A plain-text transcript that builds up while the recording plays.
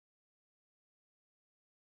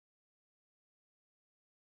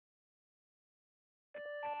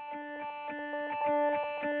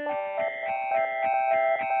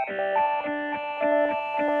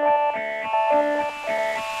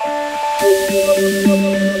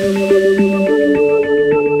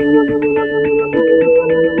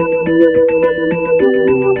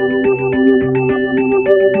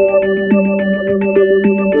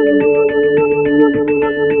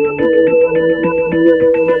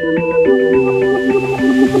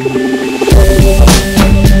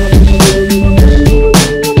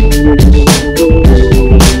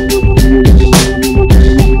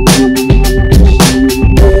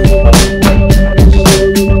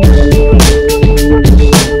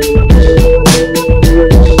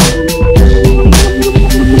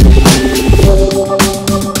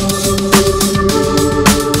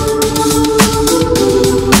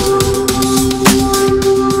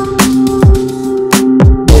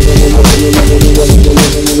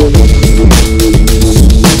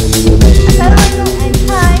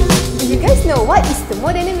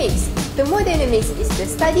Thermodynamics is the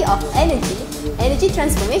study of energy, energy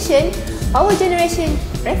transformation, power generation,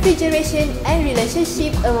 refrigeration, and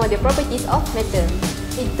relationship among the properties of matter.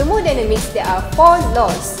 In thermodynamics, there are 4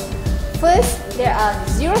 laws. First, there are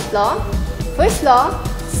zeroth law, first law,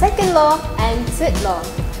 second law, and third law.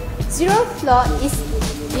 Zeroth law is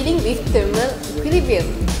dealing with thermal equilibrium.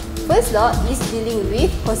 First law is dealing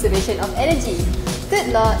with conservation of energy.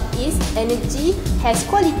 Third law is energy has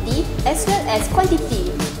quality as well as quantity,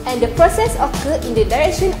 and the process occurs in the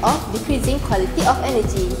direction of decreasing quality of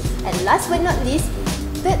energy. And last but not least,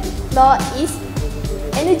 third law is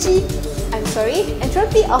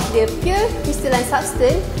entropy of the pure crystalline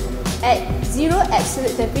substance at zero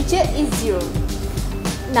absolute temperature is 0.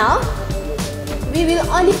 Now, we will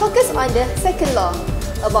only focus on the second law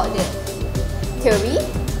about the theory,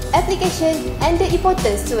 application, and the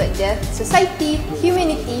importance toward the society,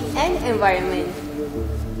 humanity, and environment.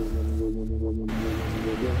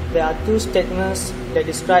 There are 2 statements that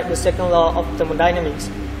describe the second law of thermodynamics.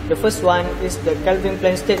 The first one is the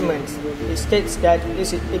Kelvin-Planck statement. It states that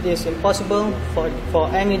it is impossible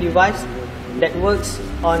for any device that works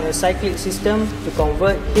on a cyclic system to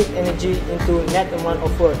convert heat energy into net amount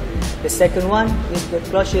of work. The second one is the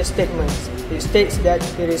Clausius statement. It states that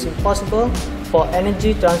it is impossible for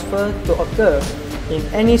energy transfer to occur in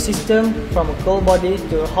any system from a cold body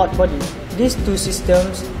to a hot body. These 2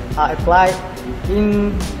 systems are applied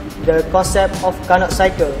in the concept of Carnot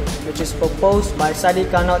cycle, which is proposed by Sadi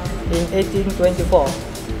Carnot in 1824.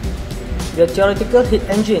 The theoretical heat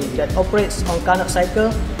engine that operates on Carnot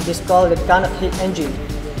cycle is called the Carnot heat engine.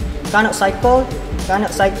 Carnot cycle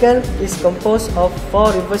is composed of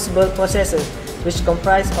 4 reversible processes, which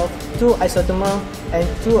comprise of 2 isothermal and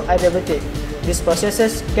 2 adiabatic. These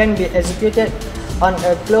processes can be executed on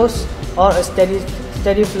a closed or a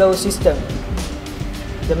steady flow system.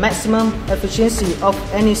 The maximum efficiency of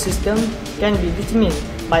any system can be determined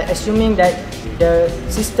by assuming that the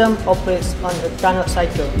system operates on a Carnot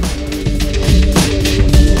cycle.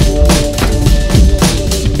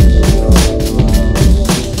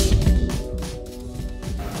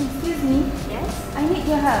 Excuse me? Yes? I need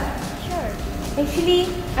your help. Sure. Actually,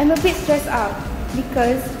 I'm a bit stressed out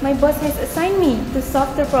because my boss has assigned me to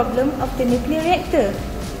solve the problem of the nuclear reactor,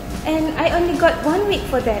 and I only got 1 week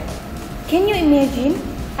for that. Can you imagine?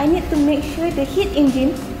 I need to make sure the heat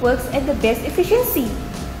engine works at the best efficiency.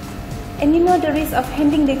 And you know the risk of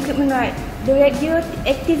handling the equipment right. The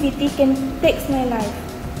radioactivity can take my life.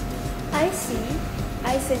 I see.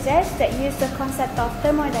 I suggest that you use the concept of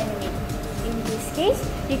thermodynamics. In this case,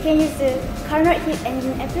 you can use the Carnot heat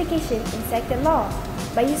engine application in second law.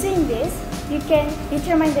 By using this, you can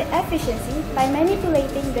determine the efficiency by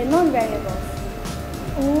manipulating the known variables.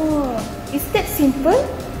 Oh, is that simple?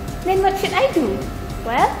 Then what should I do?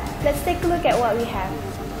 Well, let's take a look at what we have.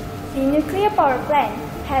 The nuclear power plant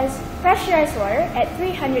has pressurized water at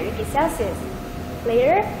 300 degrees Celsius.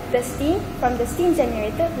 Later, the steam from the steam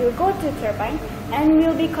generator will go to the turbine and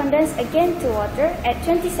will be condensed again to water at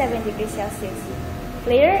 27 degrees Celsius.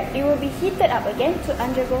 Later, it will be heated up again to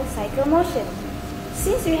undergo cycle motion.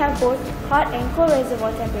 Since we have both hot and cold reservoir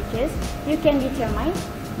temperatures, you can determine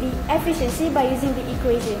the efficiency by using the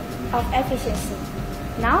equation of efficiency.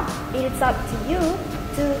 Now, it is up to you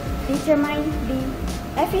to determine the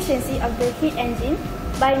efficiency of the heat engine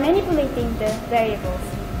by manipulating the variables.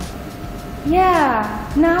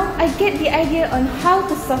 Yeah, now I get the idea on how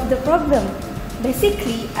to solve the problem.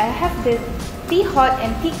 Basically, I have the T hot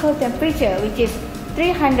and T cold temperature, which is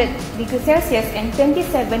 300 degrees Celsius and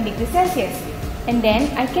 27 degrees Celsius. And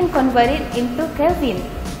then I can convert it into Kelvin,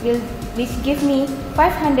 which gives me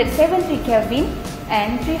 573 Kelvin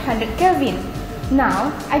and 300 Kelvin.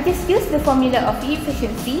 Now, I just use the formula of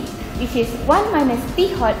efficiency, which is 1 minus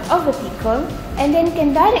T hot over T cold, and then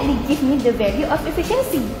can directly give me the value of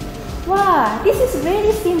efficiency. Wow, this is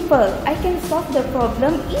very simple. I can solve the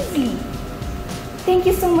problem easily. Thank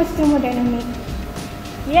you so much, Thermodynamics.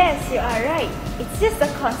 Yes, you are right. It's just a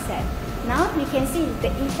concept. Now you can see the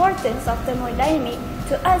importance of thermodynamics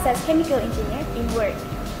to us as chemical engineers in work.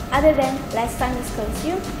 Other than less time is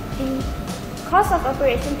consumed, the cost of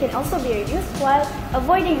operation can also be reduced while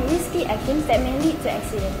avoiding risky actions that may lead to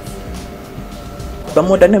accidents.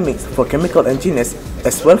 Thermodynamics for chemical engineers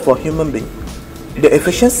as well for human beings. The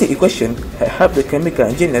efficiency equation help the chemical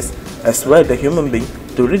engineers as well the human being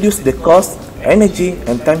to reduce the cost, energy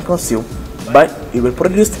and time consumed, but it will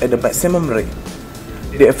produce at the maximum rate.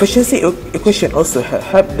 The efficiency equation also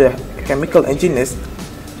help the chemical engineers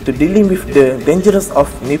to dealing with the dangers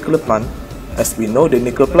of nuclear plant. As we know, the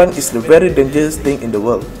nuclear plant is the very dangerous thing in the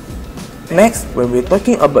world. Next, when we're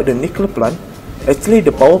talking about the nuclear plant, actually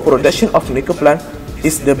the power production of nuclear plant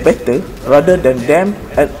is the better rather than dam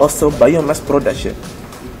and also biomass production.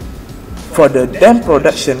 For the dam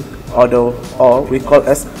production or we call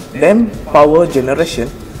as dam power generation,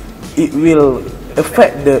 it will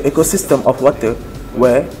affect the ecosystem of water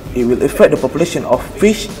where it will affect the population of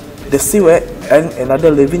fish, the seaweed and another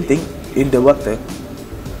living thing in the water.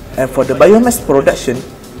 And for the biomass production,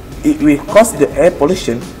 it will cause the air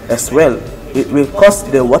pollution as well. It will cause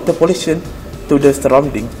the water pollution to the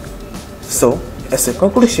surrounding. So, as a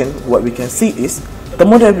conclusion, what we can see is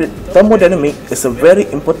thermodynamics is a very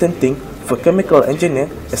important thing for chemical engineer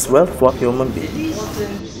as well for human beings. The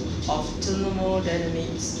importance of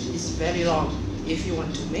thermodynamics is very long. If you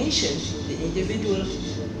want to mention the individual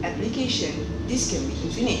application, this can be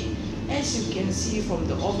infinite. As you can see from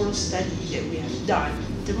the overall study that we have done,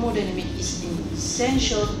 thermodynamics is an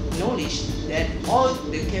essential knowledge that all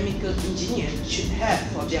the chemical engineers should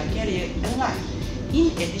have for their career and life. In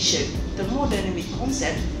addition, the thermodynamic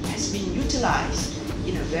concept has been utilized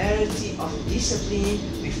in a variety of disciplines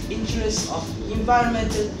with interests of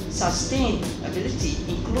environmental sustainability,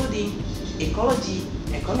 including ecology,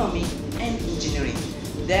 economy, and engineering.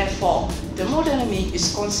 Therefore, thermodynamics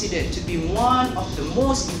is considered to be one of the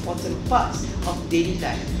most important parts of daily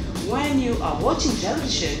life. When you are watching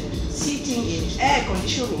television, sitting in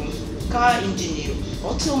air-conditioned room, car engineer,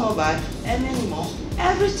 automobile, and many more,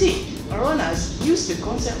 everything around us use the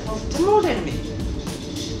concept of thermodynamics.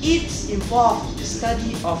 It involves the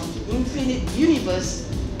study of infinite universe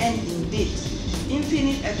and indeed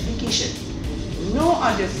infinite application. No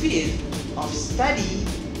other field of study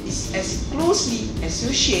is as closely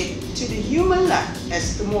associated to the human life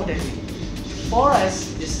as thermodynamics. For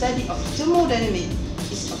us, the study of thermodynamics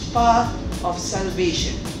is a part of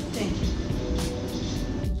salvation.